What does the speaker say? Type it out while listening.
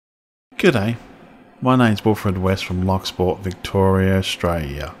G'day, my name's Wilfred West from Loch Sport, Victoria,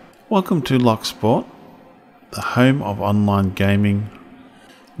 Australia. Welcome to Loch Sport, the home of online gaming,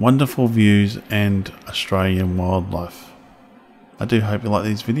 wonderful views and Australian wildlife. I do hope you like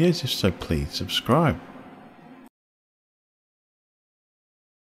these videos, if so please subscribe.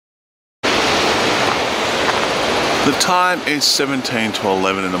 The time is 17 to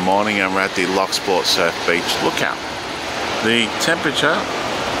 11 in the morning and we're at the Loch Sport Surf Beach lookout. The temperature,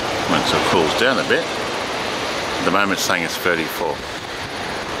 once it cools down a bit, at the moment it's saying it's 34.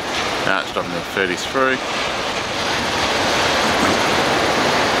 Now it's dropping to 33.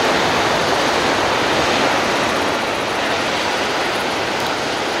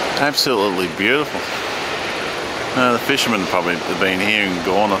 Absolutely beautiful. The fishermen probably have been here and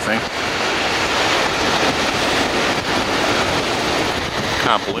gone, I think.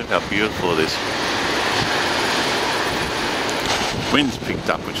 Can't believe how beautiful it is. Wind's picked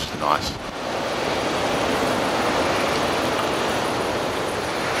up, which is nice.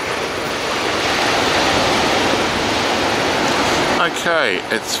 Okay,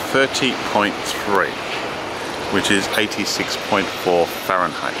 it's 30.3, which is 86.4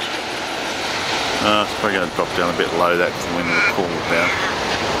 Fahrenheit. It's probably going to drop down a bit low, that because the wind will cool it down.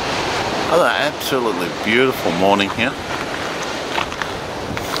 Another absolutely beautiful morning here.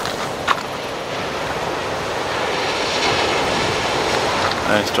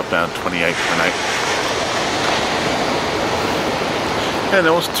 Let's drop down to 28.8. And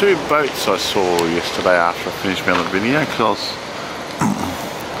there was two boats I saw yesterday after I finished my other video, because I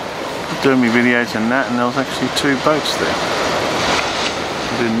was doing my videos and that, and there was actually two boats there.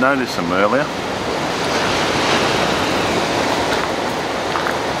 I didn't notice them earlier.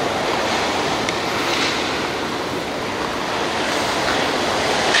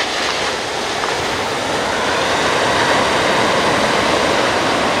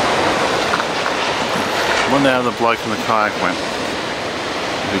 I wonder how the bloke in the kayak went,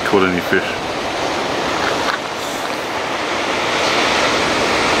 if he caught any fish.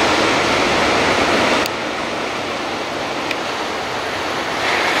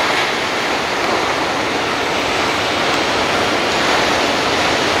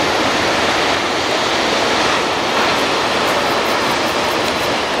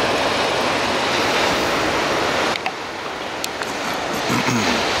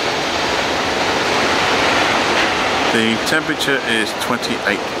 The temperature is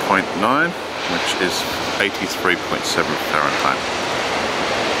 28.9, which is 83.7 Fahrenheit.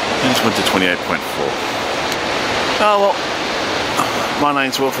 And just went to 28.4. Oh well, my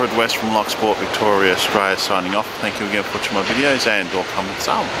name's Wilfred West from Loch Sport, Victoria, Australia, signing off. Thank you again for watching my videos and or comments.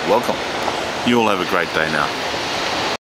 Welcome. You all have a great day now.